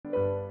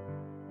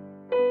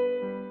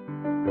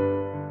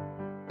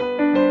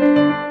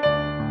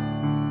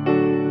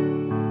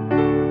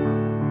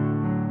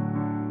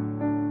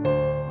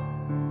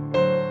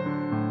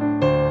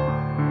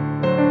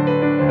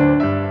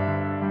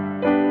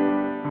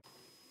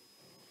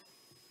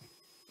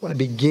I want to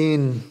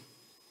begin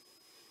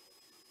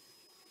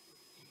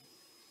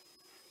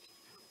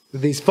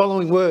with these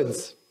following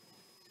words.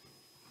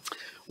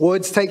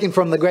 Words taken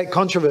from the Great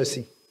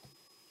Controversy.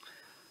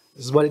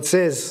 This is what it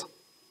says.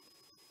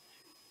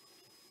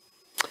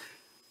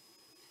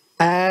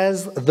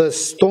 As the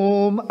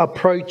storm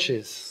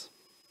approaches,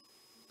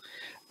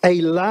 a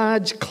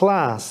large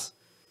class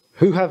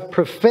who have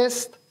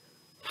professed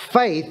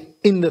faith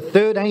in the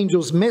third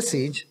angel's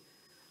message,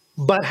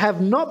 but have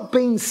not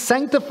been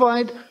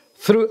sanctified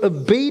through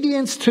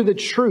obedience to the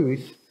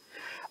truth,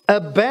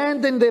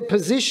 abandon their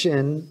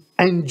position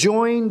and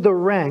join the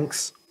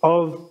ranks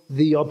of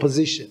the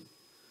opposition.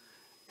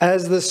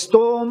 As the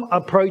storm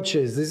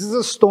approaches, this is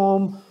a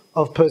storm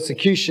of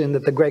persecution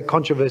that the Great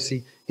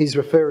Controversy is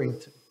referring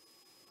to.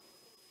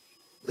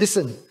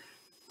 Listen,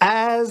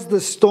 as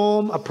the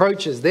storm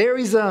approaches, there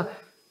is a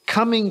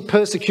coming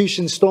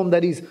persecution storm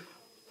that is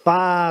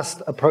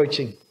fast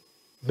approaching,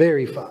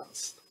 very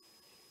fast.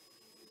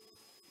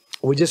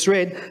 We just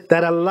read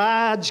that a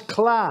large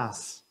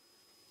class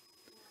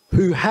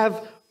who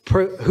have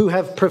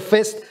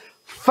professed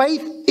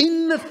faith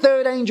in the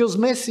third angel's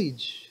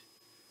message,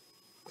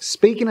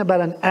 speaking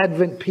about an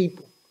Advent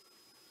people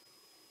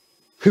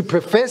who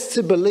profess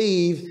to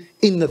believe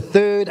in the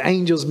third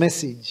angel's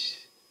message.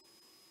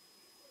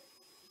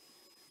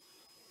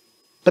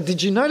 But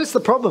did you notice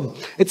the problem?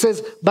 It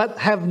says, but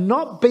have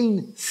not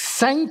been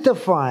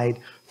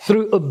sanctified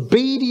through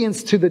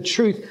obedience to the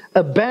truth,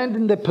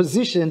 abandoned their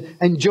position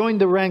and joined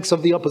the ranks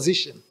of the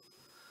opposition.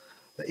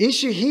 The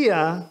issue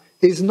here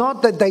is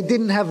not that they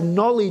didn't have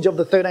knowledge of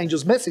the third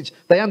angel's message.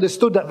 They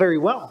understood that very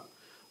well.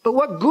 But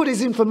what good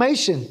is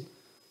information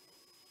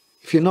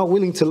if you're not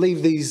willing to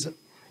live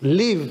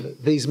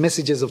these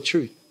messages of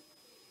truth?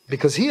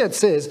 Because here it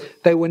says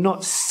they were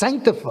not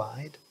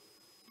sanctified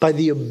by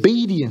the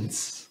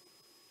obedience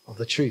of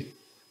the truth.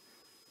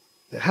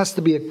 There has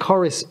to be a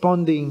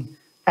corresponding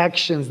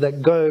actions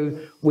that go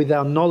with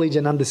our knowledge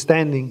and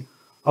understanding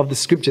of the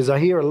scriptures. I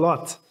hear a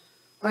lot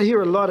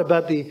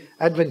about the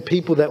Advent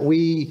people that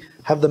we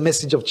have the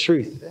message of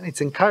truth. And it's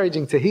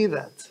encouraging to hear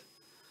that.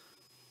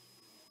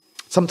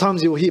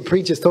 Sometimes you'll hear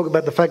preachers talk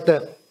about the fact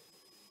that,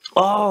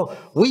 oh,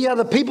 we are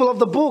the people of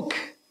the book.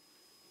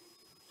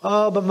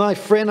 Oh, but my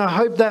friend, I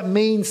hope that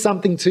means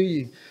something to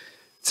you.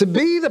 To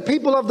be the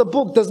people of the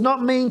book does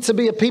not mean to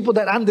be a people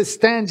that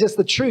understand just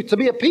the truth. To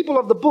be a people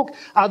of the book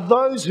are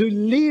those who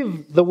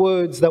live the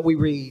words that we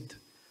read.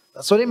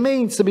 That's what it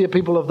means to be a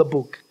people of the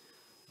book.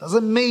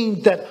 Doesn't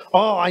mean that,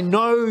 oh, I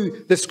know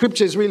the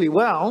scriptures really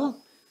well.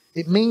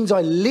 It means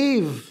I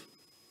live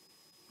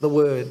the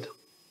word.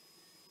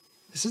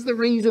 This is the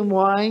reason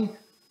why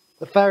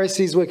the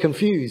Pharisees were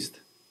confused.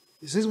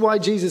 This is why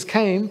Jesus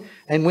came.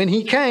 And when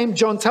he came,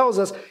 John tells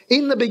us,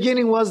 in the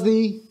beginning was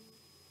the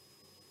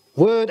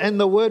Word, and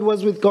the Word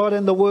was with God,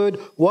 and the Word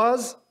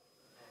was.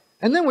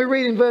 And then we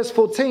read in verse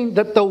 14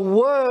 that the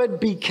Word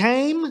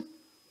became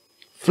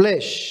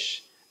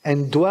flesh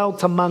and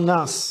dwelt among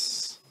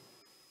us.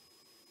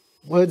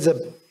 Words that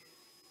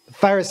the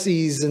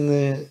Pharisees and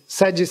the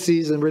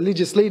Sadducees and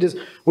religious leaders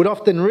would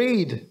often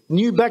read,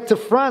 knew back to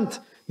front.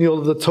 Knew all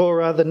of the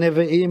Torah, the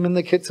Nevi'im and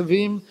the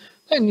Ketuvim.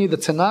 They knew the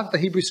Tanakh, the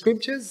Hebrew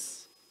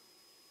Scriptures.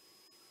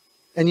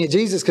 And yet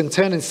Jesus can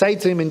turn and say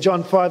to him in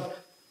John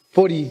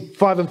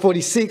 5:45 and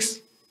 46,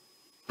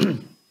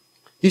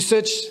 you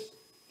search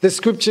the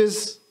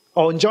scriptures,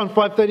 or in John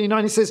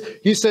 5:39 he says,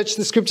 you search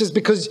the scriptures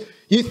because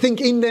you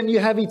think in them you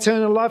have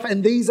eternal life,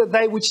 and these are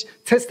they which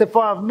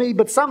testify of me.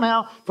 But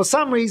somehow, for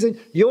some reason,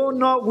 you're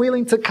not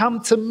willing to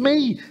come to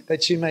me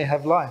that you may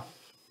have life.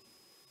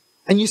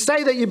 And you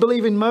say that you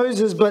believe in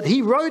Moses, but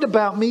he wrote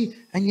about me,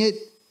 and yet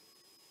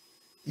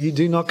you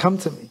do not come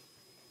to me.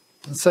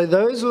 And so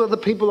those who are the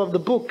people of the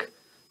book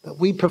that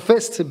we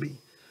profess to be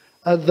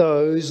are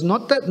those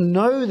not that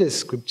know the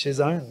scriptures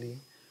only,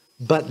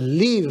 but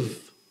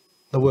live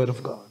the word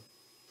of God.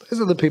 Those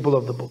are the people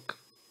of the book.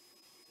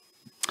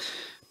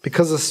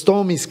 Because a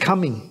storm is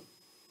coming.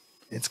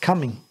 It's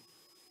coming.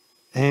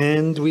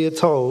 And we are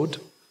told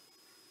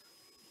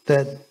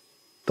that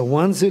the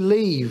ones who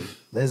leave,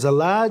 there's a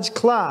large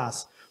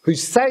class who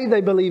say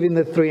they believe in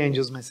the three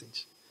angels'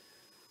 message.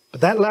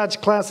 But that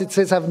large class, it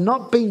says, have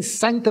not been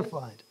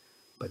sanctified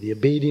by the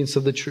obedience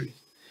of the truth.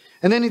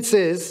 And then it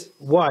says,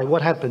 why?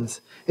 What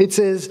happens? It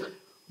says,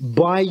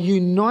 by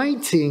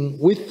uniting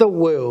with the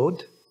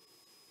world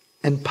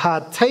and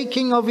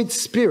partaking of its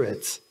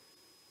spirits,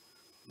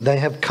 they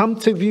have come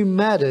to view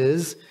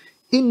matters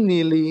in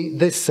nearly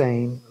the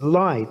same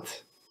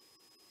light.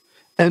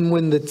 And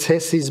when the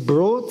test is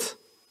brought,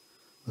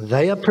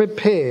 they are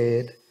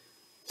prepared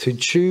to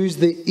choose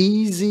the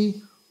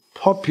easy,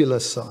 popular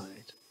side.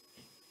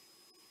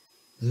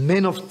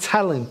 Men of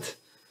talent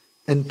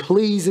and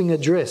pleasing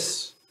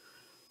address,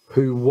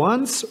 who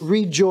once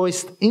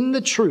rejoiced in the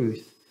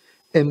truth,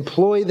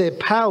 employ their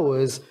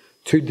powers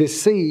to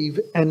deceive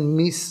and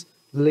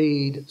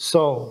mislead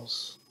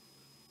souls.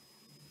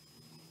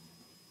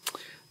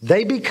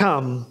 They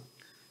become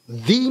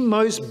the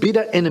most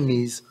bitter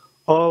enemies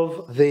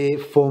of their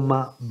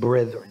former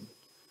brethren.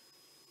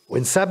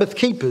 When Sabbath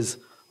keepers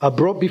are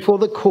brought before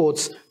the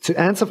courts to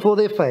answer for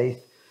their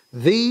faith,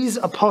 these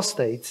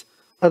apostates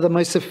are the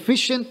most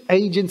efficient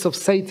agents of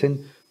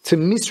Satan to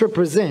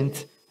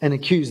misrepresent and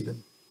accuse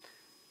them,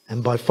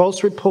 and by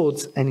false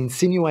reports and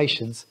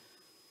insinuations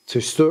to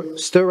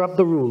stir up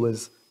the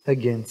rulers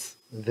against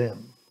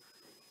them.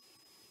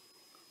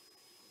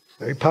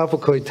 Very powerful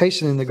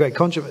quotation in the Great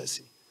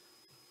Controversy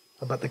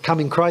about the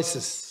coming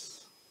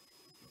crisis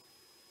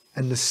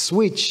and the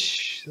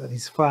switch that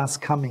is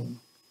fast coming.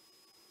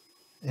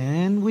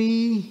 And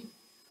we,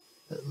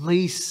 at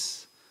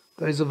least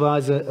those of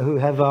us who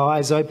have our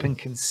eyes open,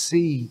 can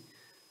see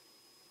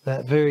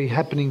that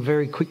happening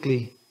very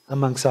quickly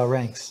amongst our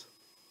ranks.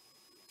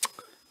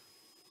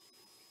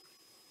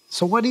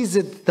 So what is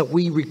it that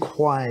we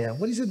require?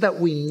 What is it that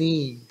we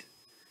need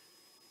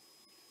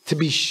to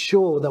be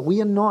sure that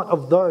we are not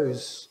of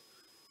those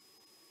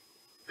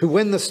who,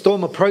 when the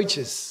storm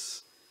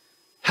approaches,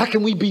 how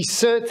can we be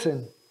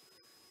certain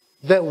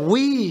that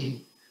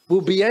we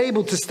will be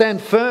able to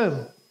stand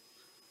firm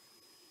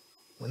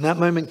when that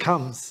moment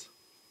comes?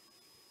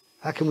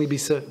 How can we be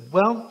certain?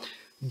 Well,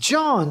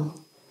 John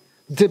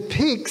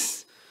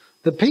depicts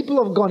the people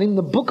of God in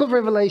the book of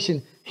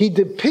Revelation. He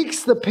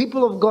depicts the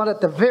people of God at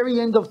the very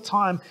end of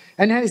time.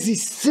 And as he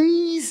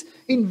sees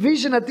in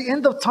vision at the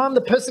end of time,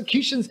 the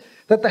persecutions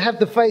that they have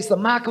to face, the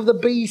mark of the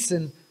beast,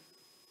 and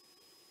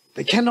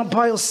they cannot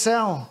buy or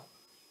sell.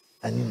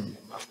 And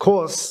of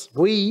course,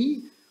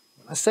 when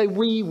I say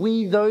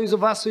we, those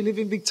of us who live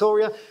in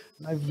Victoria,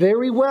 know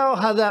very well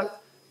how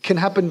that can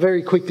happen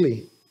very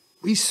quickly.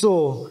 We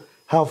saw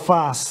how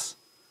fast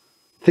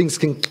things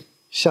can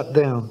shut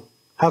down,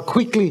 how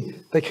quickly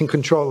they can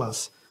control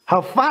us,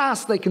 how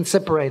fast they can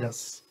separate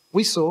us.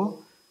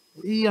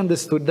 We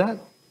understood that.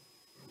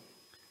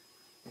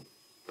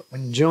 But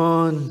when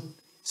John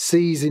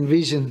sees in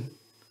vision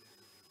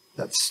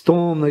that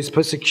storm, those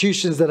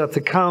persecutions that are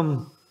to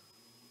come,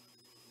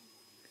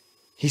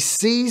 he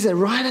sees that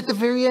right at the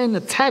very end,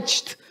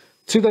 attached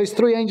to those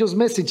three angels'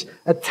 message,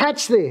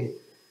 attached there,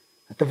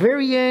 at the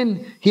very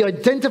end, he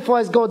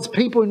identifies God's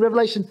people in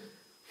Revelation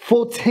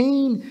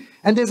 14.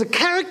 And there's a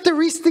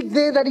characteristic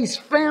there that is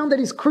found that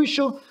is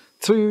crucial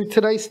to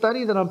today's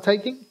study that I'm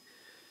taking.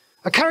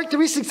 A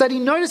characteristic that he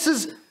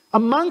notices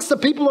amongst the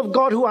people of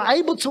God who are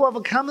able to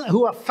overcome it,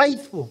 who are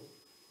faithful.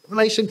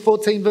 Revelation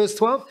 14 verse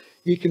 12.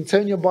 You can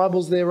turn your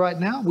Bibles there right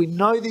now. We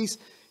know these.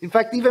 In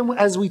fact, even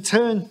as we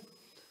turn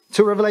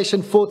to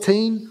Revelation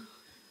 14,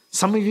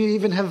 some of you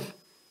even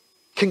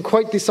can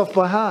quote this off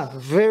by heart.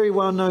 Very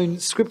well-known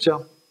scripture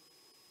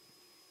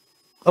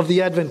of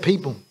the Advent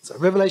people. So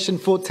Revelation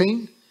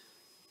 14.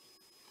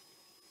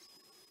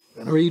 I'm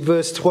going to read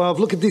verse 12.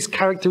 Look at this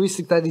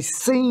characteristic that is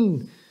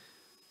seen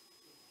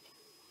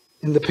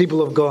in the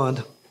people of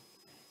God.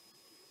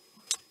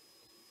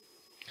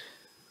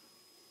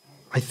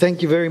 I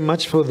thank you very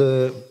much for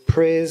the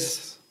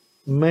prayers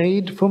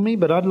made for me,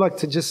 but I'd like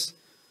to just,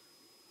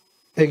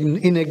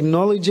 in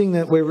acknowledging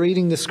that we're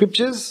reading the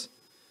scriptures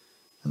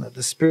and that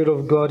the Spirit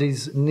of God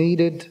is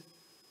needed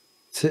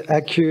to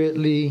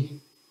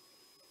accurately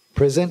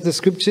present the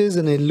scriptures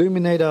and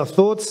illuminate our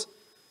thoughts,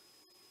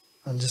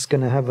 I'm just going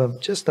to have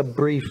just a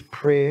brief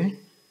prayer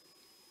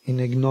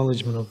in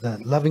acknowledgement of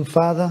that. Loving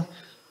Father,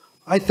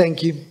 I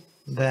thank you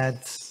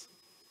that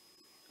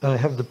I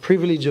have the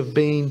privilege of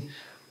being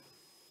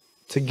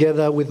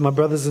together with my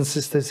brothers and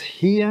sisters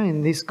here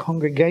in this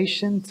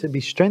congregation to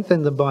be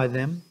strengthened by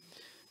them.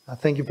 I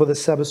thank you for the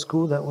Sabbath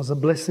school. That was a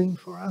blessing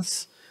for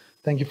us.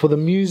 Thank you for the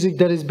music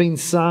that has been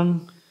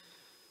sung.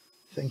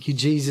 Thank you,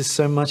 Jesus,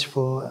 so much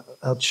for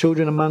our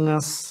children among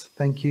us.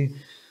 Thank you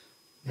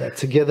that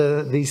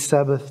together this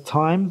Sabbath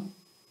time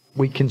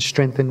we can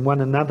strengthen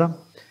one another.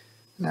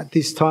 And at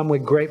this time we're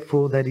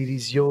grateful that it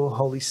is your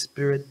Holy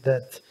Spirit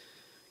that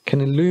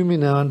can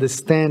illumine our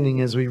understanding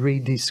as we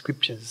read these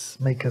scriptures.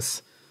 Make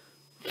us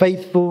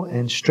faithful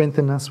and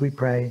strengthen us, we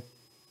pray.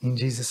 In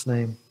Jesus'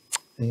 name,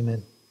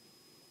 amen.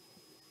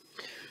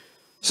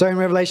 So in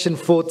Revelation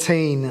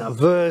 14,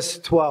 verse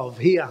 12,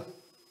 here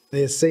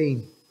they're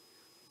seen.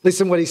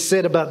 Listen what he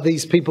said about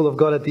these people of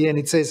God at the end.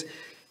 It says,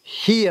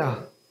 here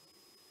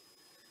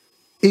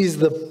is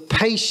the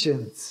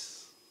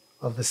patience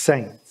of the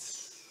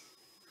saints.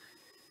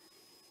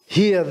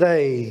 Here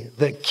they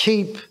that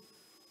keep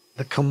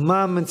the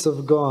commandments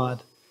of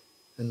God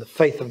and the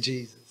faith of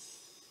Jesus.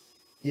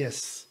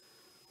 Yes,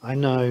 I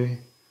know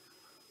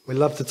we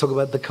love to talk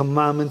about the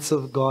commandments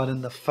of God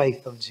and the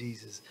faith of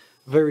Jesus.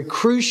 Very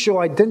crucial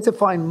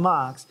identifying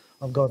marks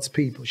of God's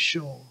people,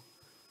 sure.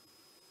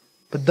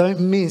 But don't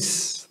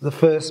miss the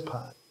first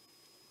part.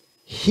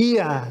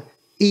 Here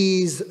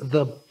is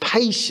the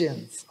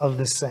patience of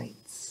the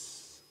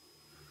saints.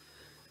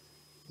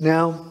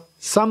 Now,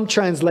 some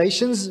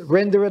translations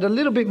render it a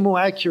little bit more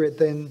accurate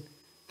than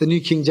the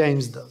New King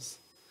James does.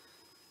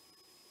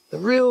 The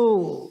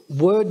real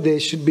word there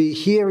should be,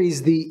 here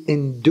is the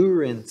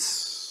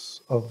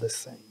endurance of the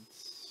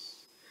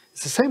saints.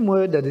 It's the same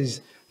word that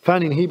is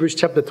found in Hebrews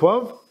chapter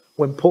 12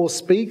 when Paul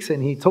speaks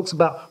and he talks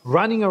about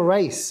running a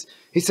race.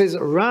 He says,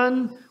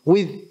 run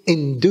with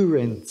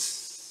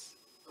endurance.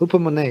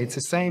 Hupomone, it's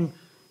the same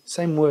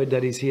Same word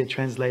that is here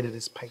translated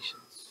as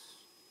patience.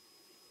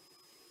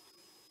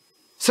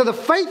 So the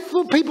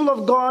faithful people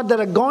of God that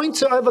are going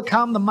to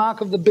overcome the mark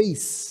of the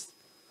beast,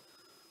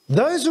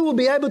 those who will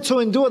be able to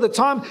endure the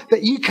time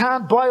that you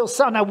can't buy or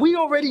sell. Now, we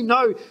already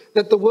know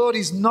that the world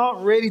is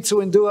not ready to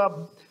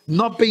endure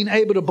not being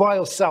able to buy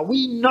or sell.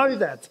 We know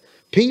that.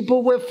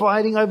 People were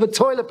fighting over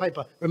toilet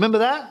paper. Remember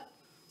that?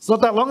 It's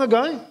not that long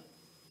ago.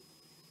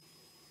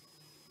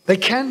 They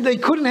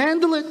couldn't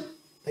handle it.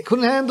 They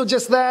couldn't handle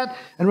just that.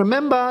 And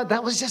remember,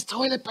 that was just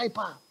toilet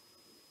paper.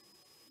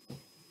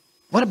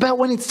 What about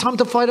when it's time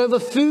to fight over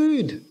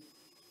food?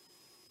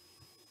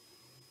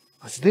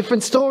 That's a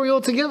different story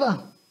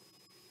altogether.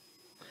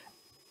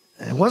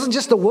 It wasn't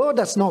just the world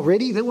that's not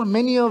ready. There were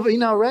many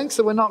in our ranks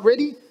that were not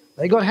ready.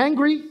 They got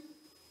hangry.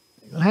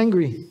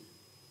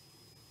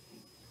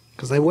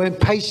 Because they weren't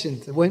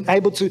patient. They weren't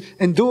able to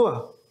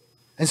endure.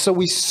 And so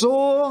we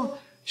saw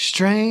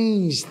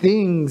strange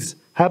things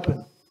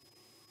happen.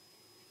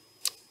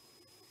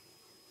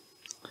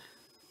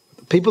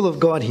 The people of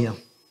God here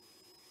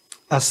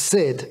are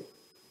said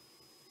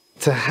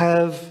to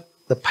have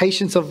the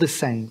patience of the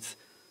saints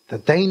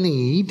that they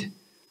need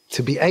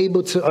to be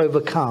able to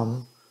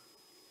overcome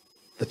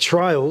the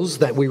trials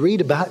that we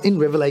read about in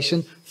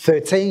Revelation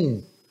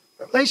 13.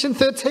 Revelation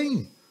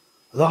 13.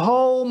 The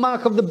whole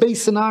mark of the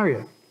beast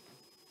scenario.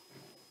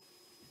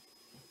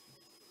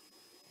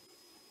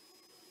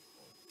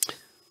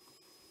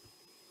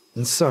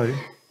 And so,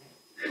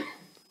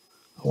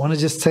 I want to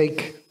just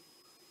take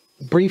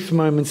brief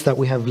moments that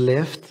we have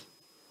left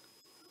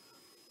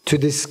to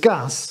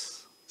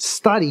discuss,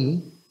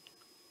 study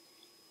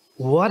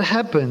what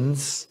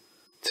happens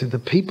to the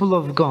people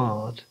of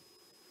God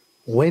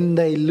when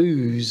they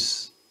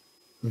lose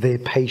their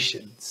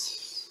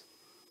patience.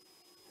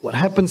 What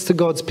happens to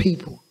God's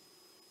people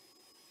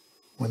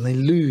when they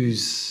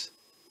lose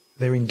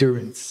their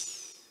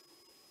endurance?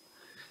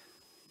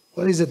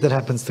 What is it that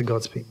happens to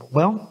God's people?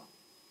 Well,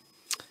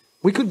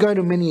 we could go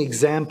to many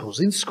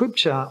examples. In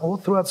Scripture, all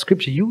throughout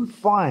Scripture, you would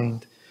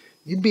find,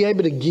 you'd be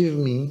able to give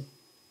me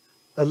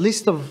a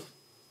list of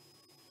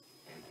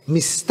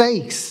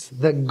mistakes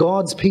that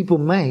God's people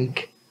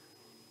make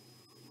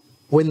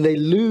when they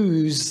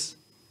lose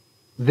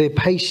their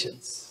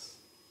patience.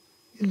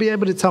 You'd be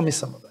able to tell me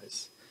some of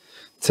those.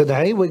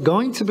 Today, we're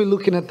going to be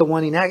looking at the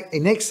one in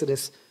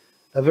Exodus,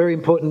 a very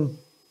important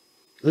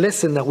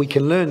lesson that we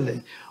can learn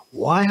there.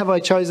 Why have I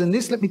chosen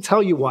this? Let me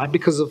tell you why.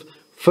 Because of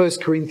 1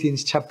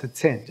 Corinthians chapter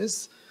 10.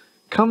 Just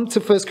come to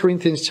 1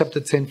 Corinthians chapter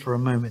 10 for a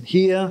moment.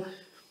 Here,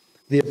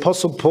 the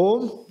Apostle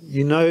Paul,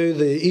 you know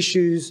the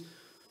issues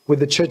with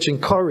the church in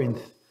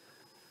Corinth.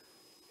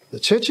 The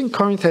church in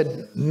Corinth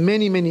had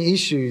many, many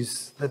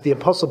issues that the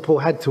Apostle Paul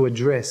had to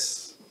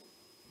address.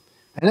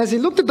 And as he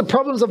looked at the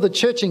problems of the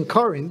church in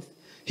Corinth,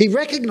 he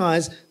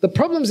recognized the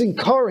problems in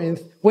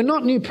Corinth were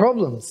not new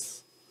problems.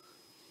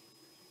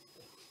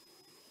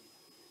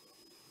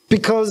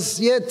 Because,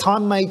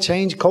 time may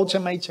change, culture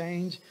may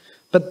change,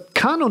 but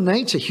carnal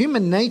nature,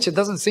 human nature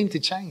doesn't seem to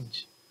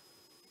change.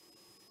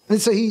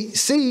 And so he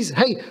sees,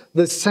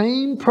 the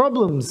same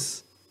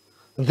problems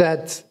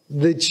that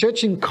the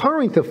church in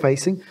Corinth are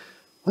facing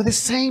were the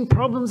same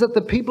problems that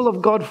the people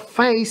of God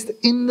faced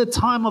in the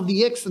time of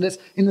the Exodus,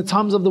 in the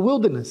times of the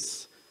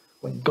wilderness,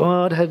 when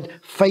God had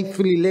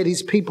faithfully led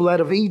his people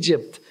out of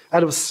Egypt,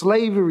 out of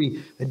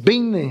slavery. They'd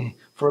been there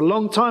for a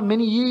long time,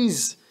 many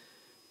years.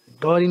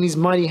 God in his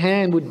mighty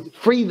hand would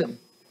free them.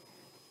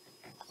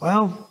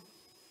 Well,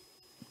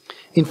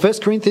 in 1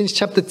 Corinthians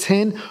chapter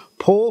 10,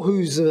 Paul,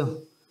 who's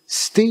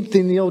steeped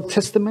in the Old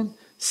Testament,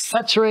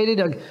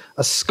 saturated,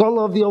 a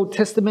scholar of the Old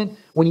Testament,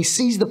 when he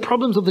sees the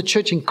problems of the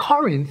church in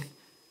Corinth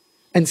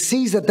and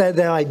sees that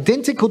they're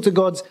identical to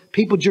God's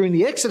people during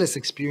the Exodus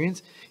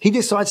experience, he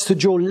decides to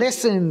draw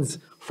lessons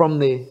from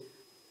there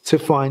to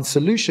find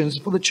solutions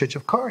for the church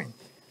of Corinth.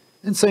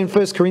 And so in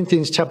 1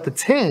 Corinthians chapter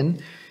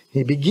 10,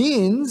 he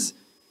begins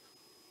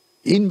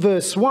in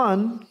verse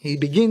 1, he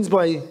begins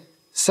by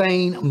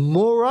saying,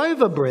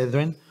 "Moreover,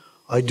 brethren,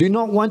 I do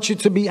not want you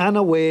to be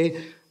unaware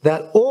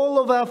that all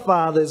of our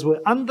fathers were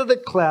under the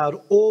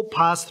cloud, all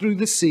passed through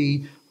the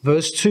sea."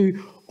 Verse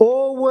 2,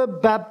 "All were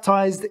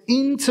baptized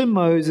into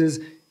Moses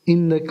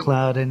in the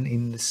cloud and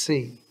in the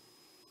sea."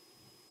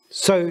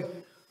 So,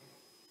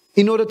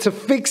 in order to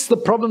fix the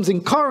problems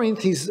in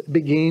Corinth, he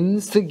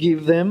begins to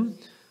give them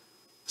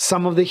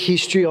some of the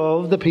history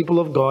of the people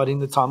of God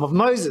in the time of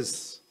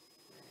Moses.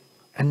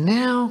 And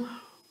now,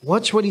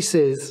 watch what he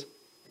says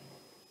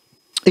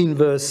in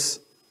verse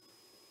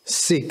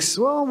 6.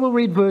 Well, we'll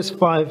read verse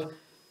 5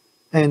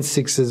 and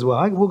 6 as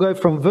well. We'll go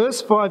from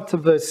verse 5 to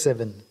verse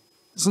 7.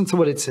 Listen to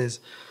what it says.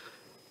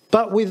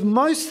 "But with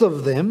most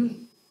of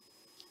them,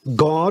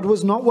 God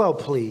was not well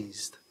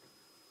pleased,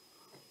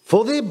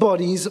 for their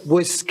bodies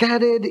were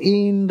scattered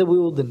in the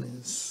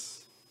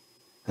wilderness."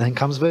 And then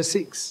comes verse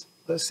 6.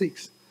 Verse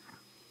 6.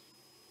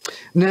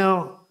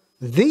 "Now,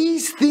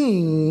 these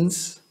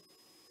things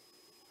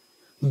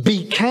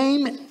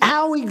became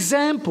our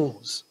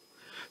examples,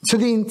 to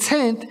the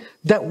intent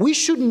that we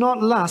should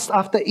not lust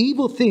after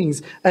evil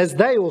things as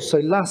they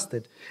also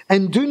lusted,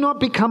 and do not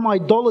become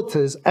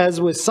idolaters as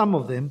were some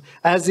of them,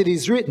 as it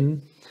is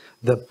written,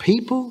 the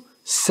people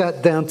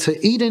sat down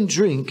to eat and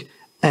drink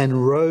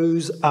and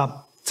rose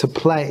up to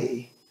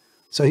play.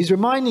 So he's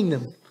reminding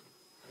them,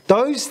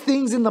 those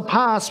things in the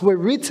past were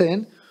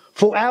written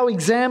for our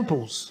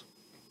examples,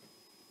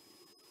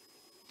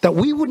 that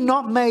we would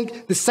not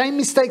make the same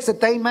mistakes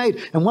that they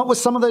made. And what were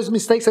some of those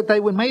mistakes that they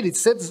were made? It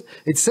says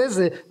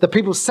that the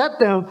people sat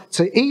down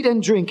to eat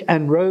and drink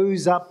and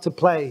rose up to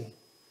play.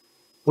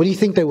 What do you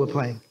think they were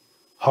playing?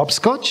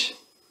 Hopscotch?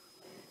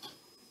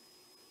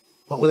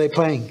 What were they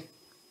playing?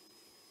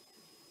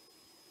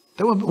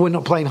 They were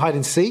not playing hide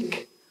and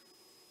seek.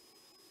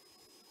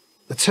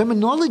 The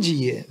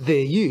terminology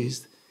they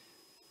used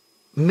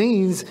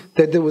means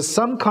that there was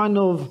some kind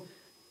of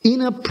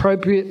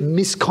inappropriate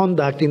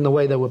misconduct in the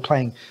way they were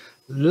playing.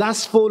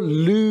 Lustful,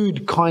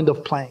 lewd kind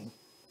of playing.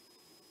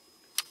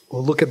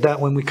 We'll look at that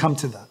when we come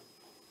to that.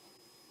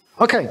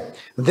 Okay,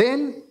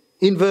 then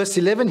in verse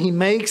 11 he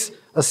makes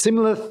a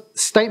similar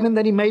statement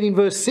that he made in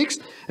verse 6.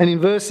 And in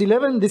verse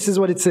 11, this is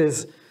what it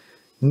says.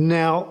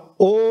 Now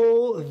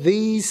all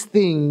these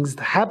things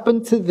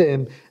happened to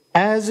them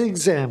as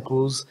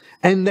examples,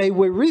 and they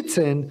were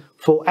written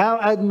for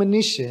our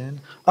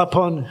admonition,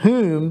 upon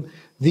whom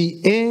the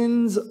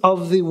ends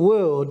of the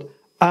world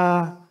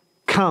are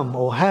come,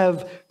 or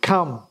have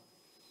come.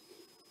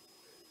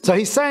 So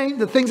he's saying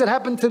the things that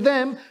happened to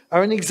them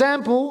are an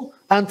example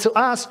unto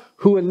us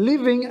who are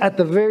living at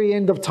the very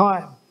end of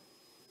time.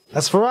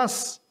 That's for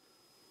us.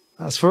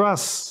 That's for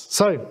us.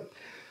 So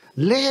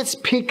let's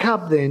pick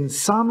up then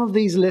some of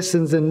these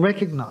lessons and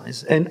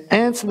recognize and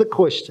answer the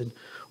question,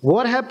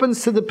 what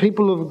happens to the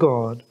people of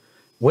God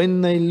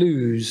when they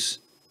lose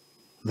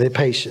their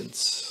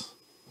patience?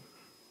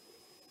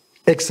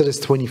 Exodus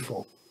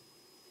 24.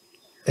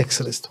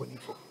 Exodus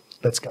 24.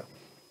 Let's go.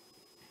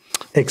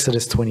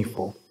 Exodus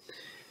 24.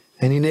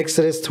 And in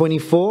Exodus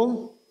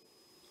 24,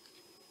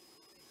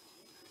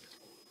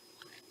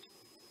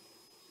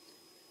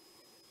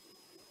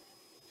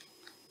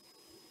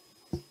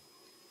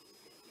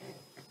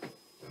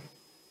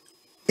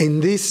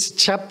 in this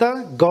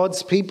chapter,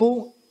 God's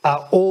people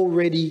are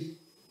already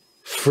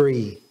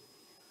free.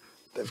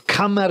 They've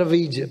come out of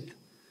Egypt.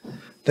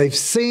 They've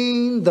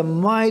seen the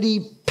mighty,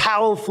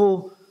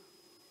 powerful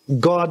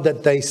God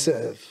that they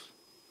serve.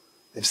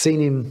 They've seen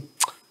him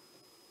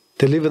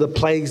deliver the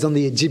plagues on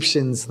the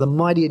Egyptians, the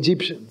mighty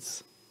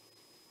Egyptians.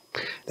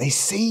 They've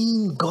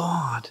seen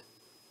God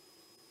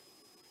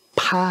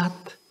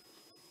part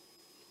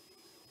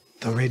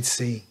the Red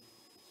Sea.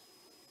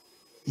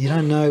 You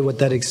don't know what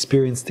that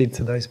experience did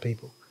to those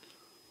people.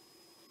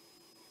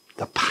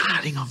 The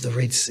parting of the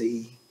Red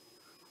Sea.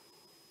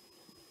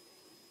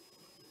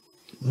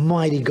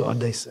 Mighty God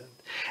they served.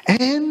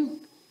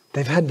 And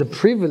they've had the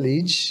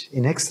privilege,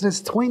 in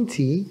Exodus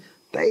 20,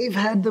 they've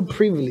had the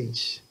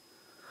privilege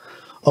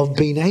of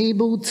being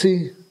able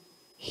to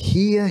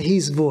hear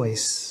his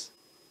voice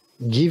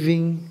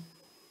giving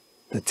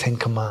the 10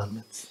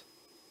 Commandments.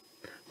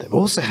 They've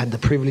also had the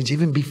privilege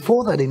even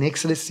before that in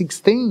Exodus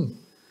 16.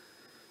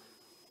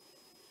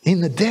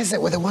 In the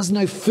desert where there was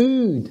no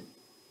food.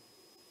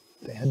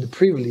 They had the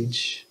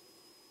privilege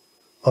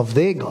of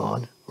their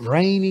God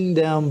raining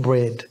down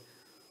bread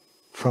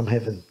from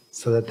heaven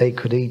so that they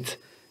could eat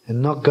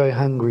and not go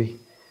hungry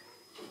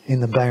in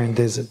the barren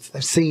deserts.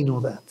 They've seen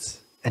all that.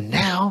 And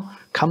now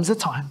comes a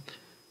time.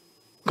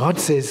 God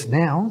says,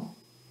 now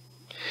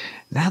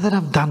that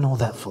I've done all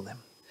that for them,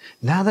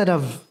 now that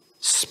I've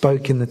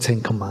spoken the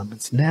 10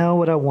 Commandments, now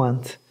what I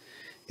want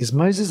is,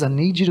 Moses, I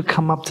need you to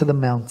come up to the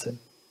mountain.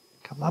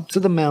 Come up to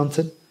the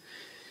mountain,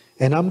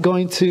 and I'm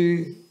going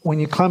to, when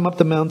you climb up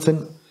the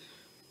mountain,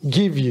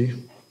 give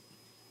you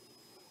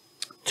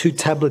 2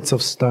 tablets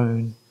of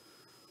stone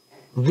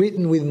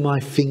written with my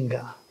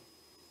finger.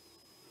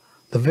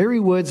 The very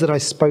words that I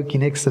spoke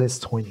in Exodus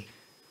 20.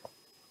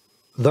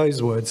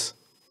 Those words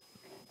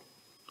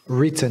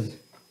written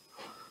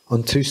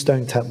on 2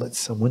 stone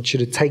tablets. I want you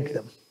to take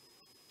them.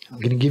 I'm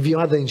going to give you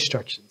other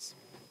instructions.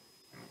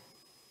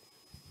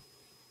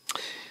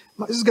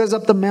 Moses goes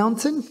up the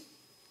mountain.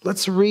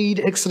 Let's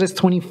read Exodus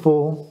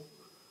 24,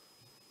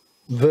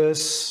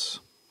 let's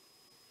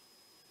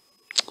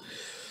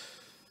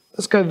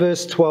go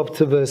verse 12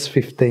 to verse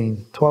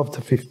 15, 12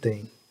 to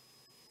 15.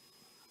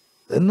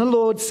 Then the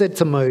Lord said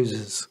to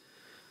Moses,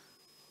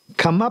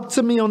 come up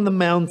to me on the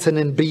mountain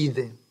and be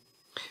there,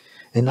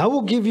 and I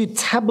will give you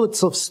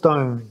tablets of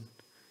stone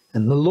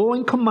and the law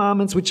and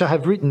commandments which I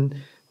have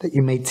written, that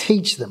you may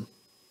teach them.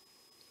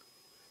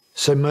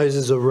 So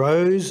Moses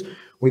arose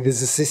with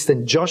his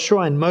assistant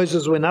Joshua, and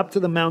Moses went up to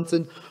the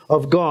mountain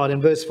of God. In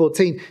verse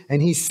 14,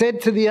 and he said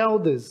to the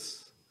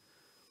elders,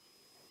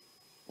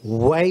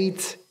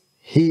 wait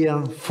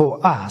here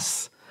for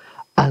us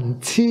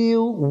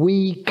until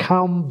we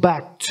come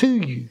back to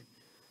you.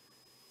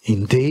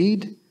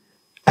 Indeed,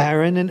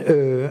 Aaron and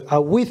Hur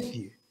are with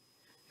you.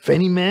 If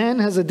any man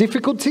has a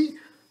difficulty,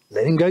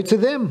 let him go to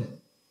them.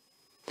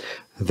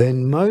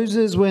 Then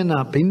Moses went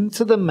up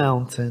into the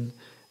mountain,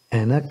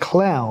 and a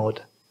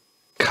cloud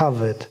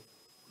covered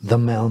the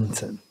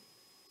mountain.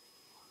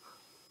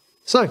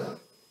 So,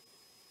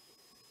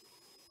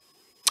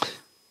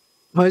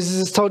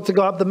 Moses is told to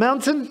go up the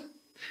mountain.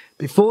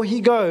 Before he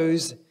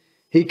goes,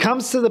 he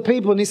comes to the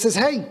people and he says,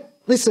 hey,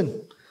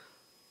 listen,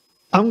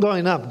 I'm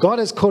going up. God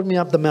has called me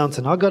up the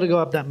mountain. I've got to go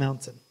up that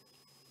mountain.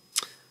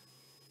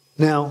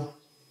 Now,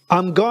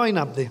 I'm going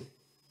up there.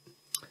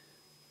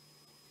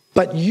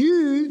 But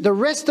you, the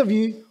rest of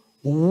you,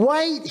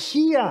 wait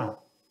here.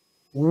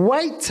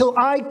 Wait till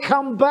I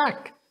come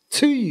back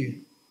to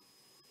you.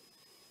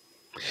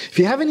 If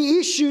you have any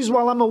issues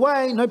while I'm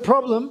away, no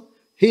problem.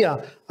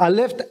 Here, I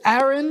left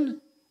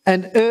Aaron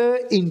and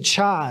in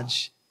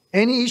charge.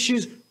 Any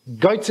issues,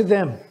 go to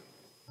them.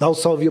 They'll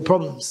solve your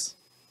problems.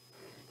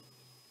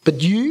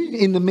 But you,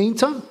 in the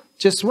meantime,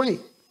 just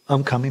wait.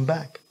 I'm coming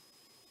back.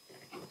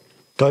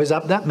 Goes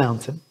up that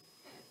mountain.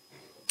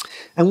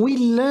 And we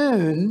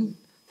learn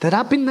that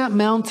up in that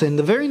mountain,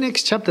 the very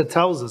next chapter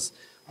tells us,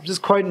 I'm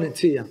just quoting it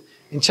to you,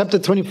 in chapter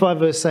 25,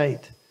 verse 8,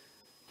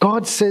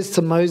 God says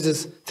to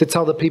Moses to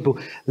tell the people,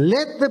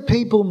 let the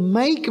people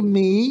make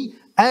me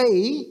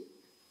a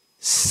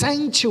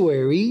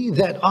sanctuary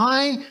that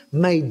I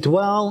may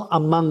dwell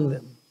among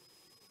them.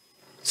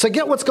 So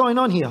get what's going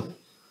on here.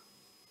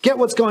 Get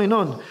what's going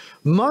on.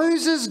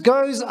 Moses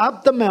goes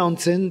up the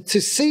mountain to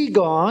see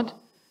God,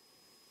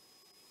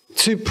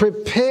 to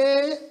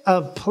prepare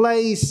a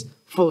place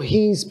for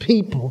his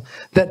people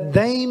that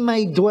they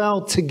may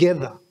dwell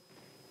together.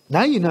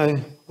 Now you know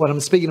what I'm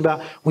speaking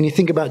about when you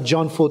think about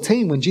John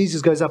 14, when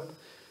Jesus goes up.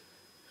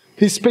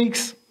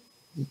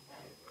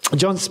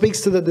 John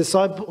speaks to the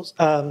disciples.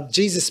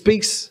 Jesus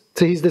speaks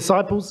to his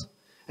disciples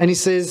and he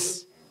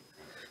says,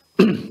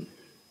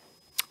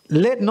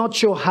 let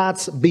not your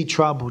hearts be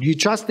troubled. You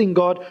trust in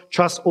God,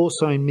 trust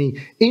also in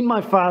me. In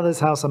my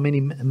Father's house are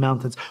many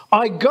mountains.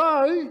 I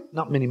go,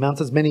 not many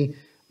mountains, many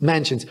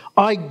mansions.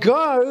 I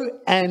go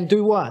and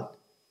do what?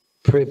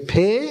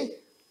 Prepare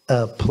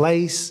a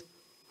place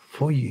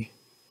for you.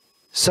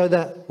 So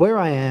that where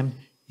I am,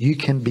 you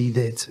can be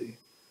there too.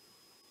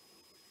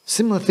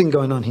 Similar thing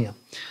going on here.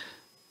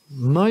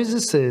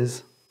 Moses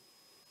says,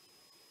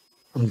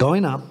 I'm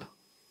going up.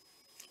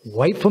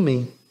 Wait for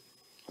me.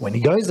 When he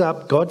goes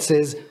up, God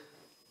says,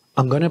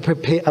 I'm going to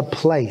prepare a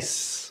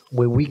place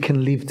where we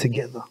can live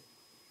together.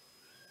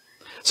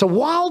 So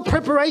while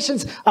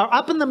preparations are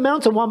up in the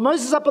mountain, while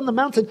Moses is up on the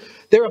mountain,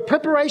 there are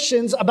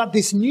preparations about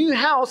this new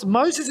house.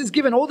 Moses is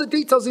given all the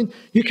details in,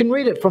 you can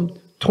read it from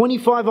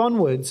 25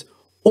 onwards,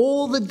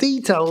 all the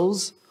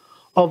details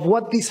of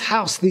what this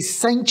house, this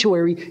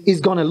sanctuary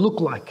is going to look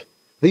like.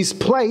 This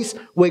place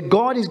where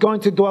God is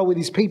going to dwell with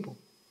his people.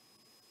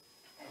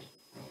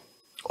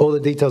 All the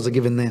details are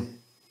given there.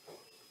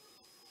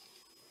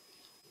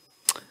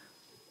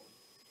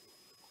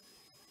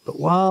 But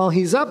while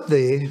he's up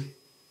there,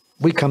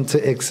 we come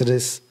to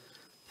Exodus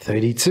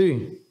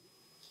 32.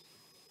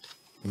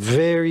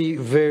 Very,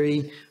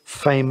 very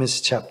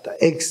famous chapter.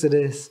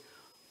 Exodus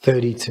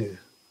 32.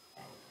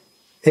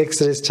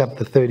 Exodus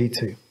chapter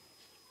 32.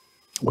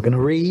 We're going to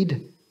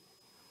read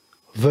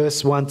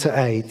verse 1 to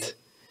 8.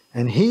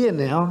 And here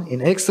now,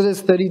 in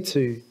Exodus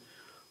 32,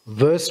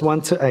 verse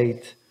 1 to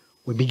 8,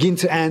 we begin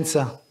to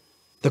answer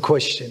the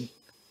question.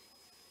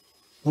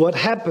 What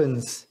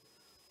happens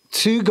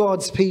to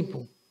God's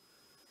people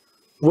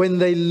when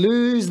they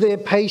lose their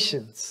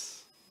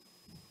patience?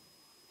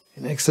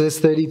 In Exodus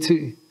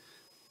 32,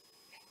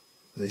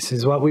 this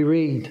is what we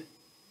read.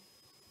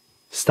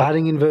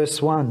 Starting in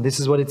verse 1, this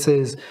is what it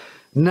says.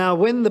 Now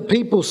when the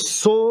people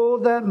saw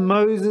that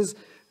Moses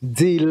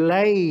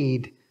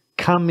delayed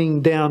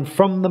coming down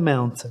from the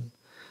mountain,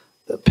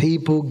 the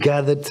people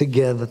gathered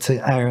together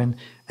to Aaron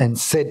and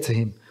said to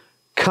him,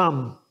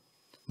 come,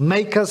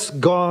 make us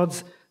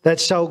gods that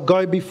shall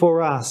go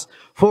before us.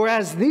 For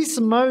as this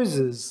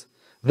Moses,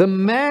 the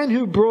man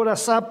who brought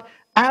us up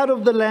out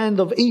of the land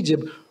of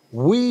Egypt,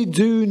 we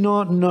do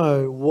not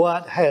know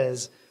what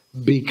has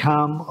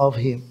become of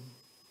him.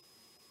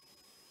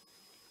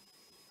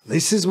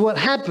 This is what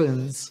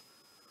happens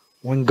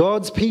when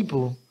God's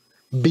people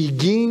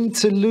begin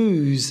to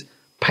lose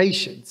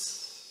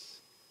patience.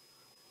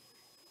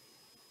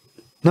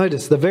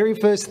 Notice the very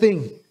first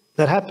thing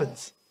that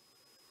happens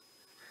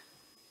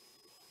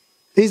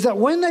is that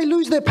when they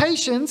lose their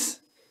patience,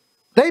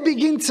 they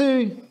begin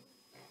to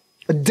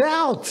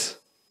doubt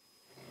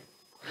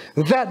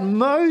that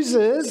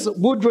Moses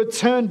would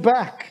return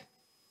back.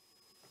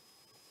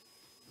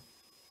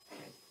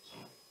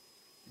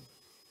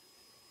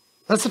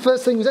 That's the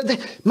first thing.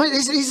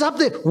 He's up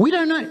there. We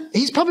don't know.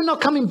 He's probably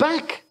not coming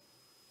back.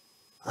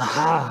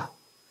 Aha.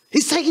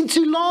 He's taking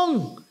too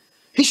long.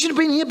 He should have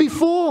been here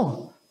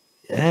before.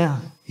 Yeah,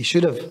 he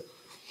should have.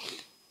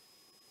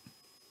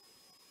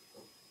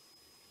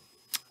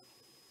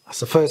 That's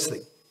the first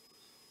thing.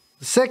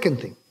 The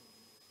second thing.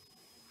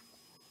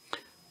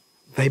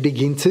 They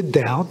begin to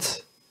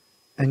doubt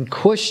and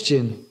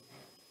question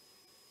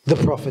the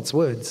prophet's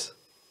words.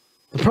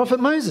 The prophet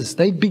Moses,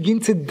 they begin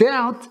to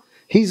doubt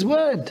his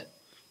word.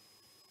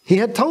 He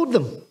had told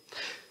them,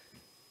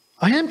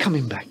 I am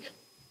coming back.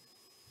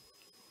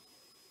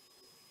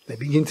 They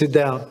begin to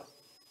doubt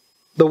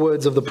the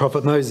words of the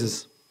prophet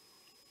Moses.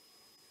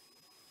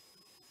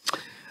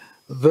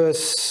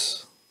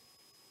 Verse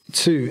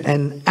 2,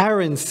 and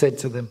Aaron said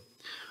to them,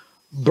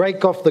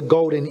 break off the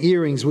golden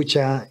earrings which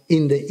are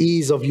in the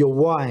ears of your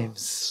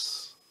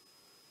wives,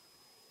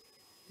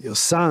 your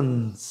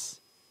sons,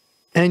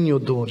 and your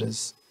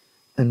daughters,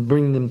 and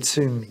bring them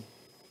to me.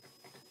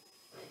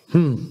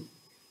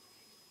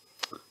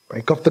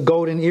 Break off the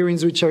golden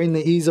earrings which are in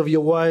the ears of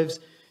your wives,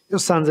 your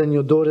sons and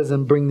your daughters,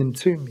 and bring them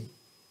to me.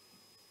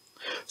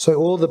 So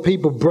all the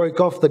people broke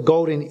off the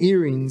golden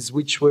earrings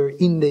which were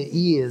in their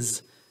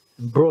ears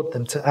and brought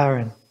them to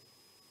Aaron.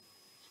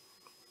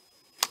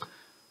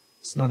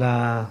 It's not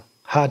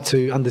hard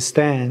to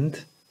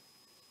understand.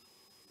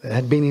 They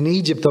had been in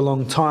Egypt a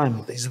long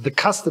time. These are the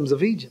customs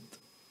of Egypt.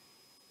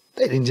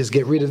 They didn't just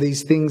get rid of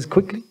these things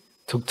quickly.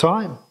 It took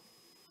time.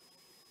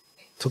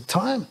 It took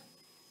time.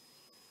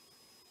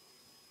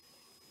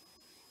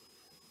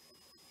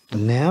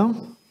 And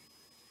now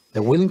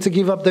they're willing to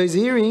give up those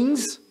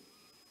earrings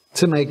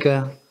to make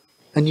a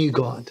new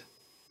god.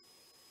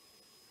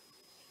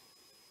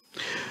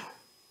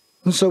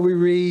 And so we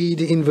read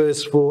in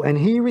verse 4, and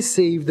he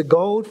received the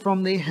gold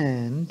from their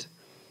hand,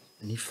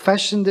 and he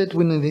fashioned it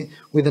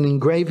with an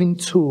engraving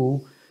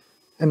tool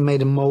and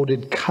made a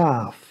molded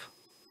calf.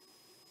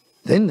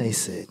 Then they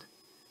said,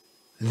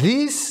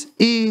 this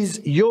is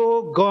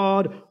your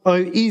God, O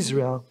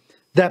Israel,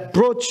 that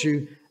brought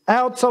you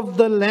out of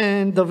the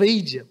land of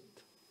Egypt.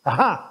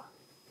 Aha!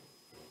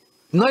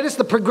 Notice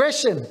the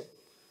progression.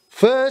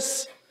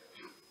 First,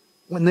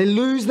 when they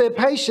lose their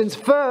patience,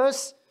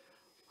 first,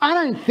 I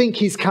don't think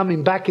he's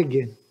coming back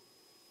again.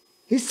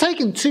 He's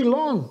taken too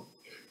long.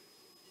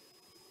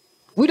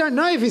 We don't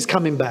know if he's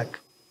coming back.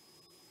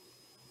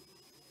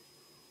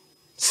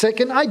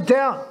 Second, I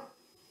doubt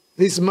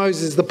this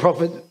Moses, the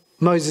prophet,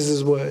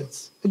 Moses'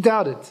 words. I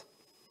doubt it.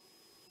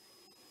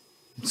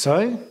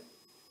 So,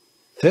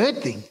 third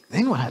thing,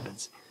 then what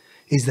happens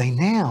is they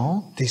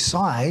now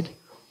decide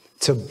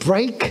to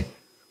break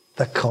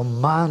the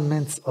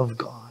commandments of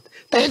God.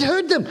 They had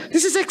heard them.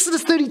 This is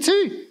Exodus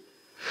 32.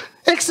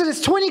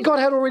 Exodus 20, God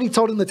had already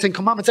told them the 10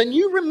 Commandments. And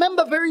you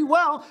remember very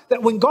well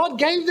that when God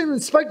gave them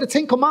and spoke the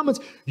 10 Commandments,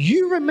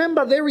 you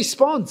remember their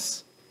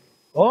response.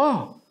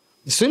 Oh,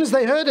 as soon as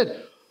they heard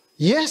it,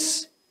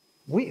 yes,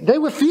 they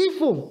were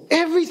fearful.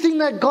 Everything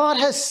that God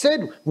has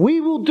said,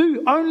 we will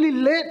do. Only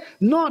let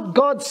not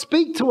God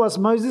speak to us,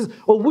 Moses,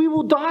 or we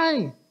will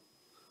die.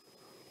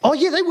 Oh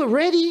yeah, they were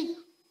ready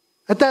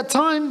at that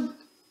time.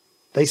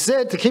 They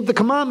said to keep the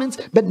commandments,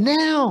 but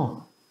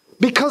now,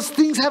 because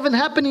things haven't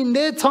happened in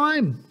their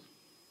time,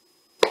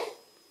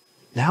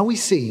 now we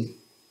see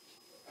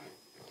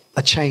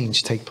a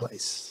change take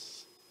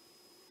place.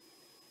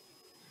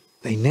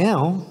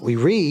 We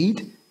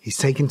read, he's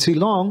taken too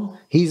long.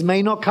 He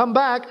may not come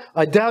back.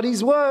 I doubt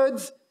his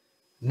words.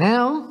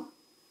 Now,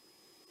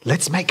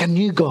 let's make a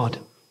new God.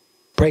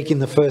 Breaking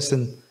the first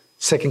and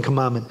second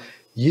commandment.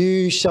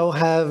 You shall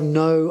have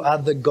no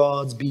other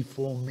gods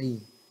before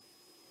me.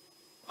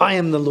 I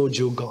am the Lord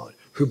your God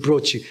who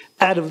brought you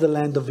out of the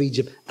land of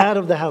Egypt, out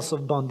of the house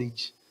of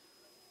bondage.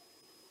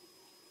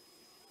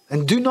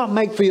 And do not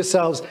make for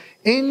yourselves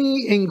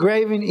any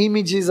engraven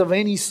images of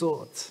any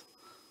sort.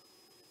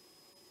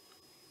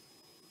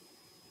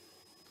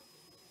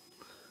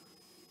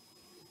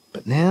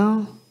 But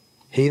now,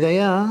 here they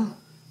are.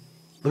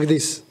 Look at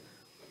this.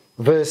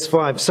 Verse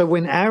 5. So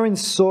when Aaron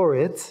saw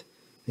it,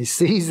 he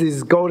sees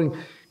this golden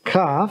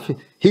calf,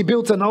 he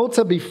built an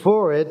altar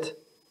before it,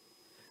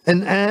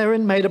 and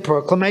Aaron made a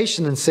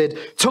proclamation and said,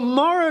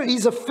 tomorrow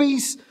is a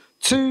feast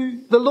to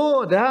the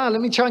Lord.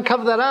 Let me try and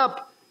cover that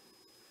up.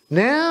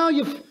 Now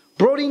you've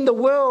brought in the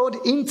world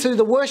into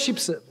the worship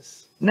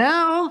service.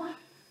 Now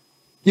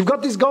you've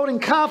got this golden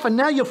calf and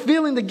now you're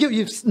feeling the guilt.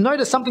 You've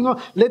noticed something wrong.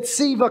 Let's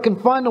see if I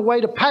can find a way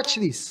to patch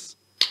this.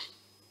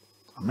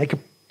 I'll make a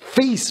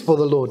feast for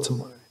the Lord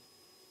tomorrow.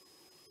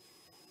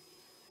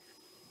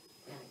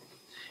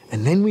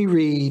 And then we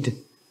read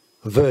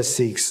verse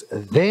 6.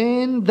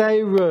 Then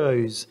they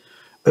rose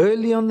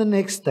early on the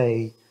next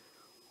day,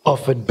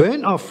 offered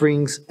burnt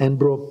offerings and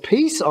brought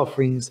peace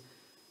offerings.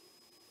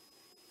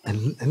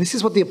 And this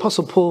is what the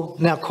Apostle Paul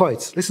now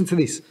quotes. Listen to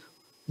this.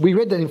 We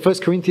read that in 1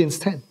 Corinthians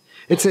 10.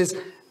 It says,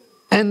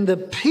 and the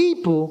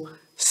people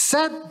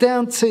sat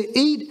down to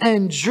eat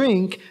and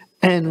drink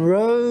and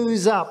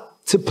rose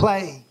up to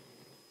play.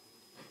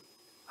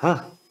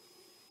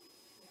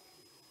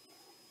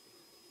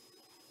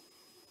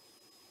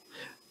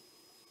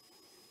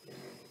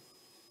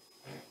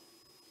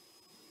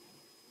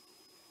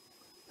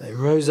 They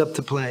rose up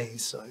to play.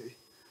 So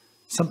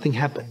something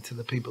happened to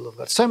the people of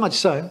God. So much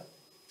so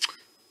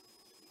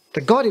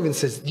that God even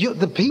says,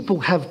 the people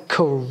have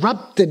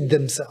corrupted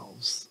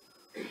themselves.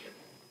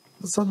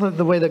 That's not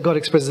the way that God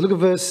expresses it. Look at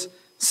verse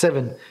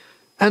 7.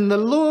 And the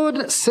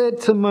Lord said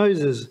to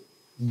Moses,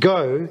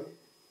 go,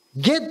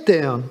 get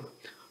down,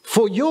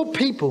 for your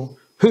people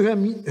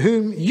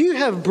whom you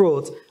have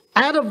brought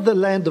out of the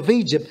land of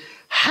Egypt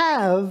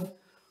have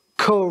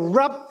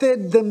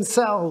corrupted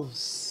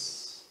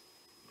themselves.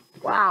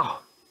 Wow.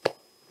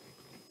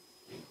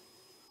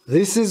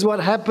 This is what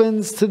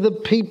happens to the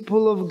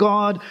people of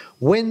God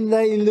when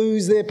they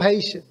lose their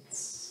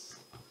patience.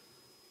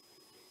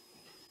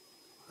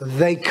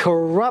 They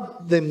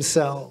corrupt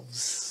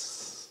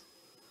themselves.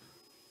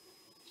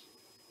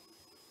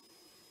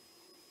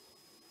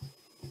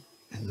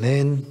 And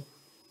then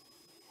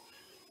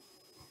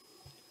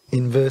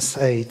in verse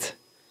 8,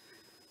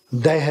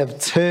 they have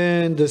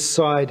turned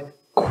aside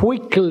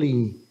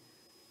quickly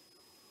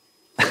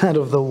out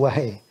of the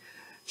way.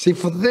 See,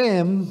 for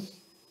them,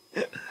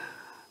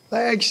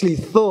 they actually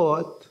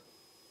thought,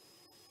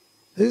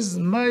 this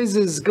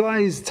Moses guy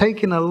is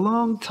taking a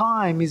long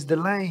time, he's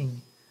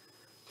delaying.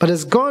 But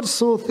as God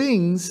saw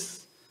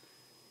things,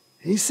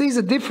 he sees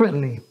it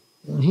differently.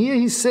 And here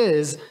he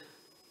says,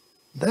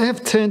 they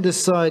have turned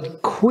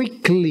aside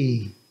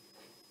quickly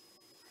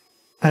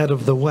out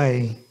of the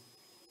way,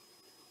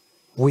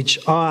 which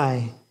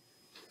I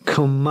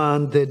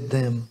commanded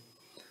them.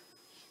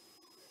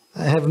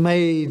 They have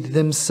made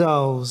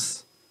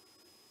themselves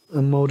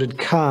a molded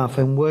calf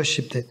and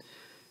worshipped it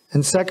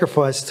and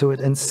sacrificed to it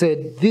and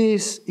said,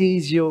 this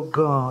is your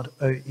God,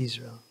 O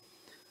Israel,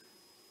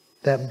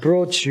 that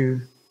brought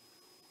you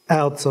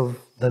out of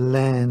the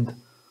land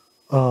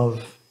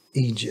of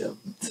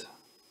Egypt.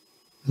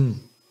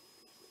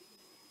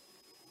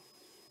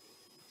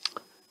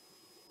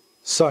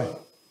 So,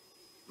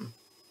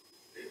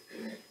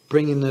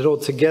 bringing it all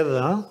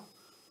together,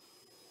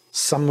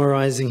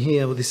 summarizing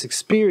here with this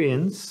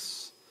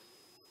experience,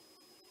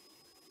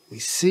 we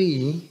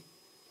see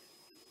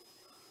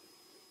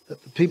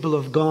that the people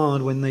of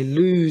God, when they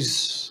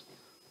lose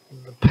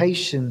the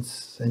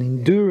patience and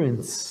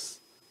endurance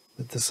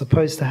that they're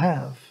supposed to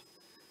have,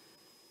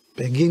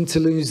 begin to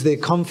lose their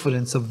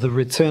confidence of the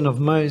return of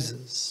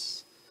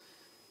Moses,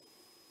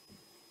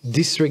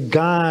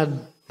 disregard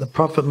the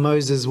prophet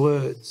Moses'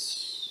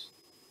 words,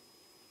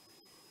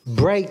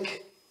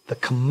 break the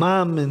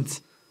commandment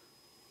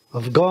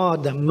of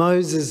God that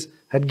Moses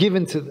had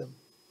given to them.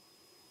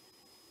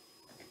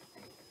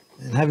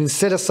 And having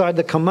set aside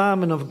the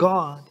commandment of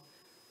God,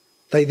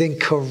 they then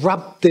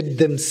corrupted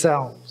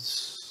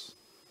themselves.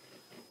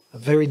 A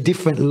very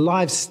different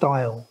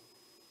lifestyle.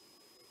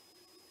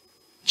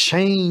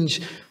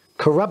 Change,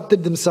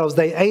 corrupted themselves.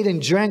 They ate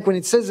and drank. When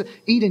it says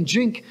eat and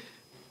drink,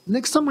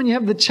 next time when you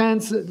have the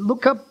chance,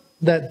 look up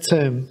that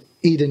term,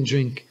 eat and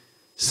drink.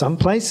 Some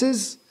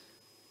places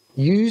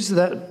use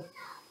that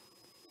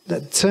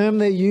term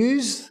they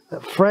use,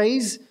 that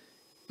phrase,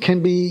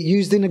 can be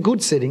used in a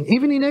good setting.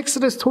 Even in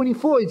Exodus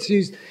 24, it's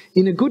used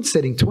in a good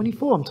setting.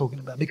 24 I'm talking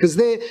about. Because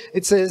there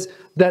it says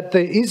that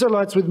the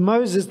Israelites with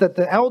Moses, that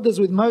the elders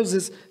with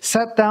Moses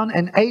sat down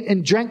and ate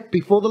and drank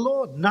before the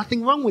Lord.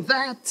 Nothing wrong with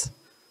that.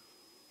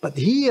 But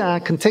here,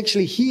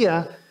 contextually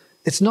here,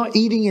 it's not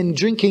eating and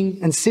drinking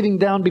and sitting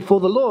down before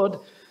the Lord.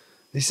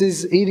 This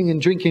is eating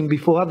and drinking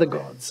before other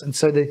gods. And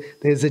so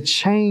there's a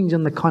change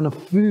in the kind of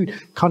food,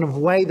 kind of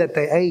way that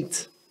they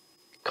ate,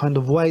 kind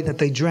of way that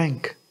they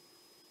drank,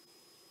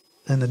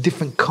 and a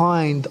different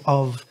kind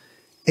of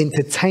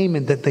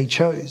entertainment that they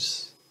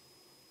chose.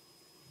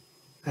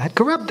 They had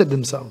corrupted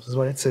themselves, is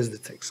what it says in the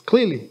text,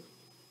 clearly.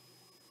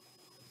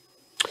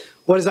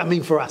 What does that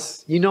mean for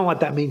us? You know what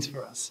that means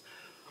for us.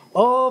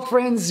 Oh,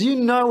 friends, you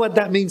know what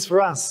that means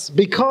for us,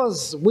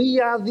 because we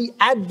are the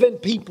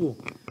Advent people.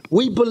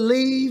 We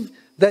believe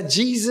that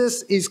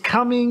Jesus is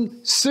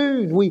coming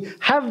soon. We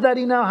have that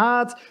in our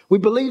hearts. We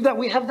believe that.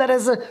 We have that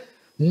as a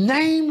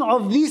name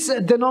of this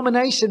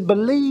denomination,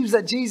 believes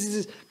that Jesus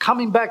is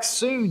coming back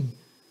soon.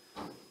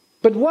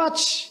 But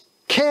watch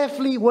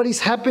carefully what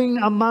is happening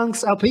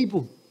amongst our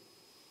people.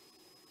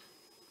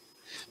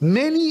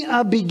 Many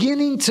are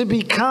beginning to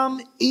become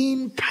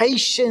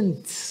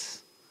impatient.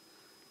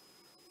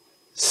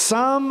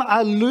 Some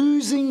are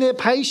losing their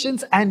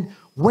patience, and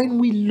when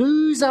we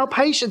lose our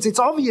patience, it's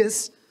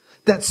obvious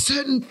that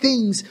certain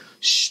things,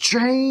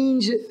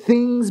 strange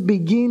things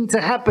begin to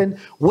happen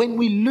when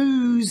we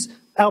lose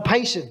our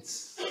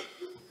patience.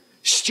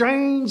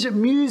 Strange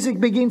music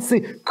begins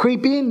to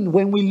creep in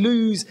when we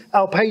lose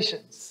our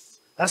patience.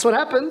 That's what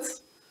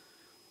happens.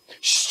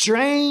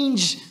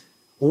 Strange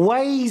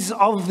ways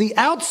of the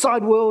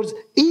outside world,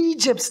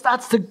 Egypt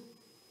starts to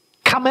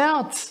come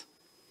out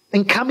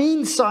and come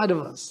inside of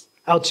us,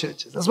 our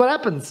churches. That's what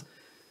happens.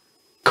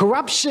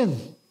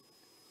 Corruption.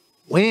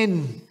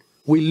 When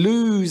we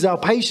lose our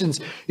patience.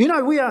 You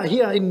know, we are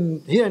here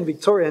in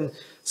Victoria, and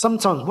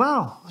sometimes,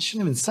 wow, I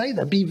shouldn't even say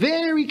that. Be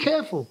very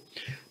careful,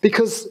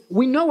 because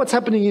we know what's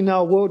happening in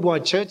our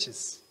worldwide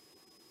churches.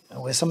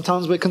 Where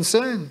sometimes we're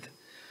concerned,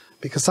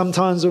 because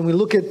sometimes when we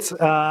look at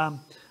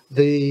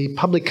the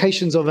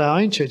publications of our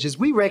own churches,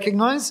 we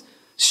recognize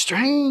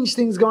strange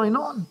things going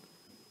on,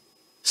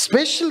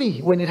 especially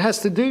when it has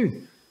to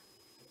do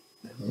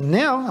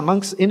now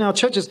in our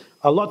churches,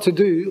 a lot to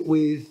do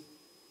with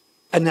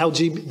the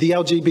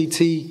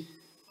LGBT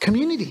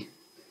community.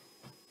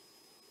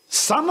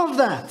 Some of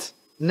that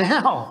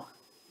now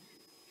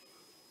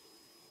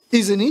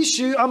is an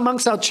issue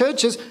amongst our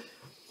churches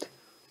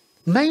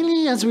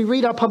mainly as we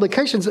read our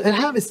publications,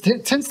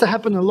 it tends to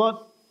happen a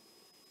lot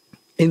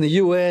in the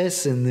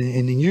US and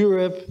in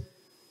Europe.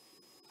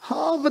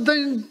 Oh, but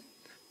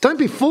don't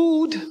be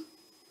fooled.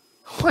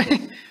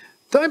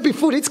 Don't be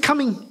fooled. It's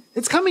coming.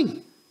 It's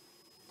coming.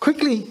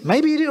 Quickly.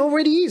 Maybe it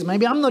already is.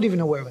 Maybe I'm not even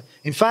aware of it.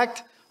 In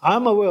fact,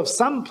 I'm aware of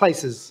some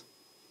places.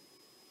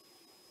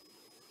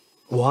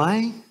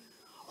 Why?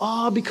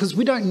 Oh, because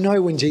we don't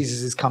know when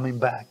Jesus is coming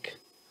back.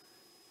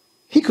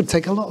 He could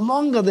take a lot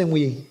longer than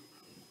we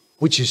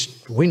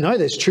know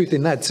there's truth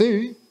in that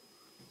too.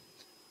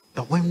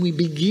 But when we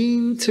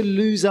begin to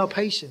lose our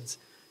patience,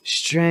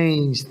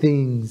 strange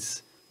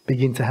things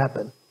begin to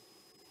happen.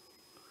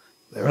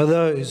 There are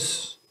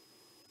those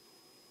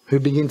who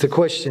begin to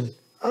question,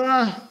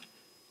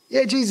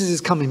 yeah, Jesus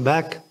is coming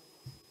back,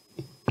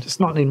 just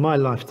not in my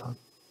lifetime.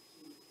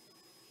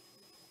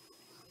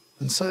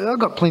 And so I've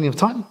got plenty of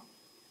time.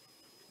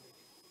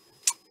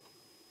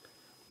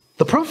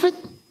 The prophet?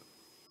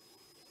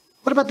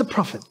 What about the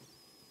prophet?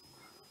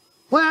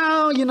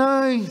 Well,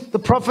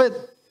 the prophet,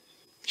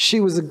 she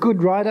was a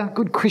good writer,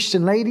 good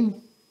Christian lady.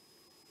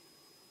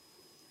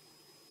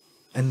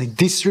 And the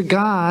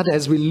disregard,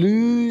 as we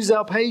lose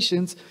our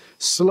patience,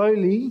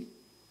 slowly,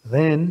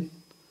 then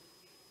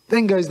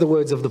goes the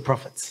words of the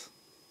prophets.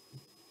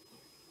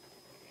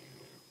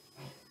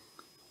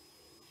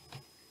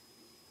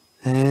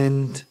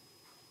 And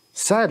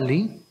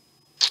sadly,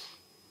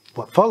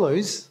 what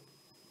follows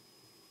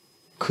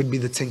could be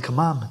the 10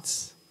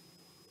 Commandments.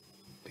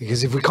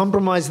 Because if we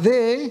compromise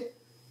there,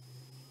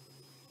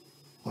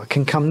 what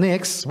can come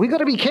next? We've got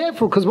to be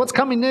careful, because what's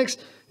coming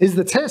next is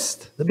the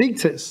test, the big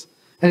test.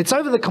 And it's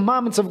over the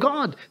commandments of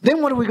God.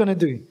 Then what are we going to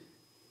do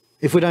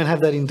if we don't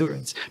have that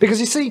endurance? Because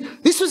you see,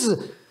 this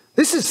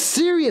is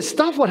serious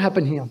stuff what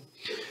happened here.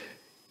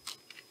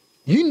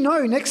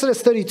 In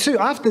Exodus 32,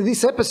 after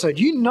this episode,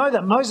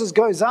 that Moses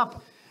goes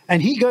up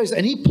and he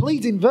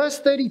pleads in verse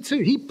 32.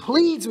 He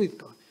pleads with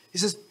God. He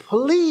says,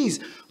 please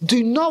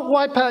do not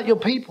wipe out your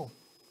people.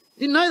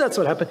 That's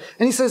what happened.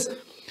 And he says,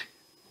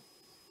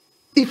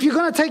 if you're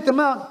going to take them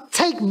out,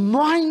 take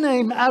my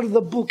name out of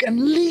the book and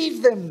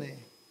leave them there.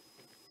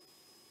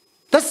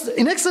 That's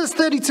in Exodus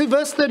 32,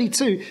 verse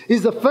 32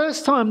 is the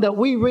first time that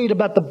we read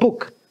about the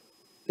book.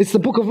 It's the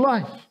book of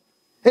life.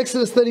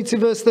 Exodus 32,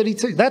 verse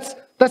 32. That's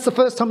the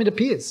first time it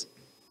appears.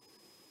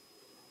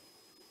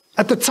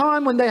 At the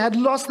time when they had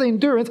lost the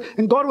endurance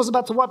and God was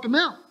about to wipe them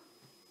out.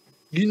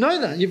 You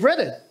know that. You've read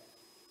it.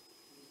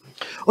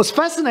 Well, it's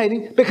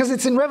fascinating because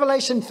it's in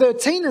Revelation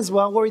 13 as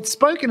well, where it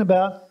speaks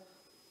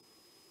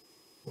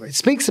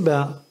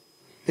about,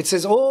 it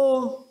says,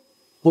 all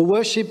will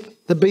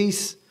worship the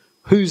beast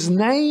whose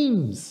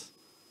names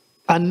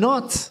are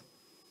not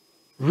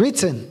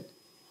written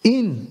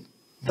in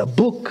the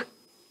book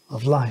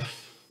of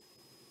life.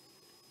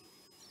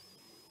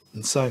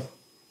 And so,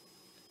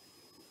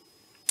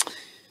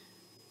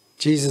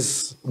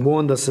 Jesus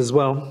warned us as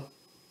well.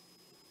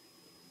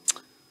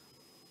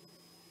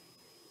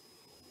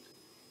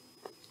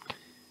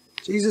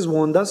 Jesus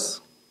warned us.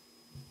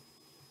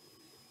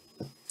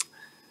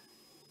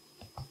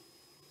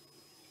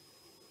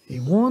 He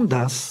warned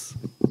us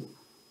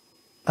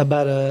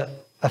about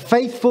a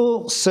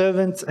faithful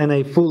servant and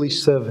a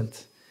foolish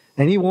servant.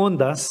 And he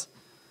warned us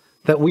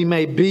that we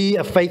may be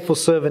a faithful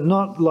servant,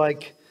 not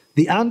like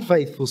the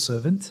unfaithful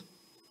servant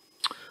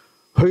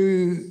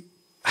who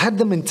had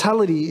the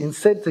mentality and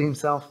said to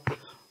himself,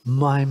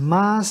 my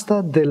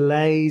master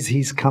delays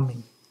his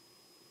coming.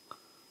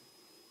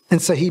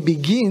 And so he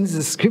begins,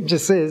 the scripture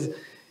says,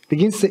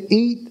 begins to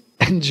eat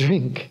and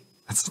drink.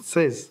 That's what it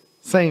says.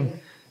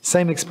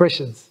 Same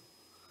expressions.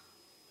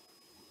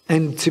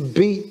 And to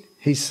beat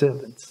his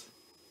servants.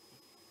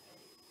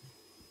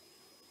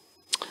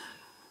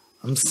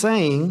 I'm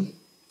saying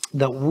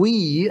that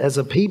we as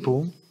a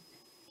people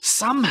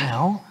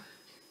somehow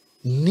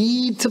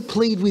need to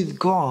plead with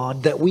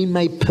God that we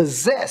may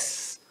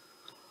possess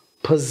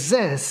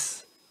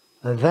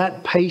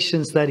that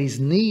patience that is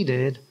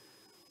needed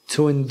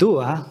to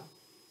endure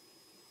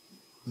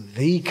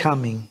the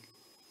coming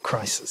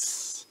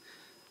crisis.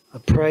 I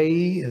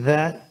pray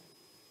that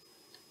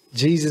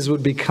Jesus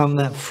would become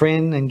that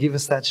friend and give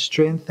us that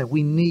strength that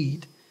we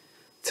need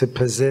to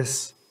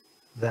possess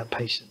that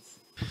patience.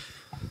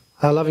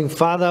 Our loving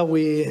Father,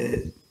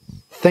 we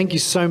thank you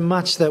so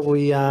much that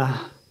we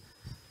are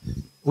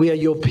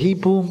your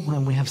people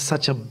and we have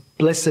such a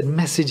blessed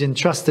message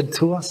entrusted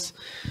to us.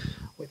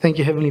 We thank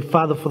you, Heavenly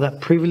Father, for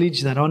that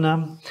privilege, that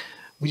honor.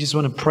 We just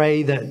want to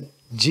pray that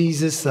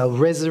Jesus, our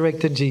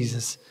resurrected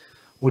Jesus,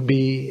 would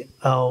be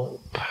our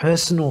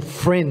personal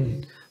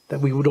friend, that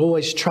we would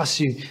always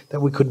trust you, that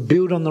we could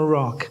build on the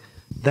rock,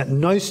 that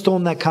no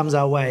storm that comes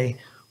our way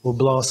will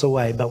blow us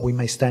away, but we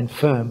may stand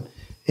firm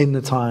in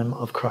the time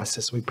of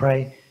crisis. We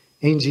pray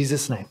in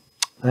Jesus' name.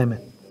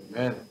 Amen.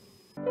 Amen.